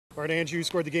All right, Andrew, you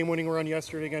scored the game-winning run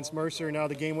yesterday against Mercer. Now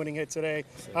the game-winning hit today.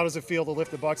 How does it feel to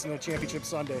lift the Bucks in the championship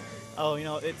Sunday? Oh,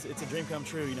 it's a dream come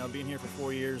true. Being here for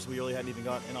 4 years, we really hadn't even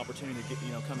got an opportunity to get,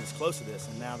 come this close to this.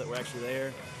 And now that we're actually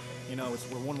there,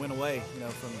 we're one win away,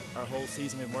 from our whole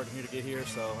season. We've been working here to get here.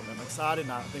 So I'm excited,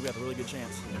 and I think we have a really good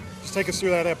chance. Just take us through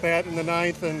that at-bat in the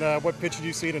ninth, and what pitch did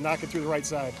you see to knock it through the right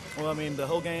side? Well, the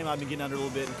whole game I've been getting under a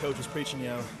little bit, and Coach was preaching,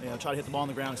 try to hit the ball on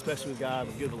the ground, especially with a guy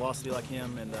with good velocity like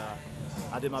him. And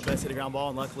I did my best to hit a ground ball,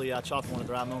 and luckily I chopped one at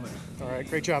the right moment. All right,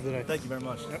 great job today. Thank you very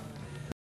much. Yep.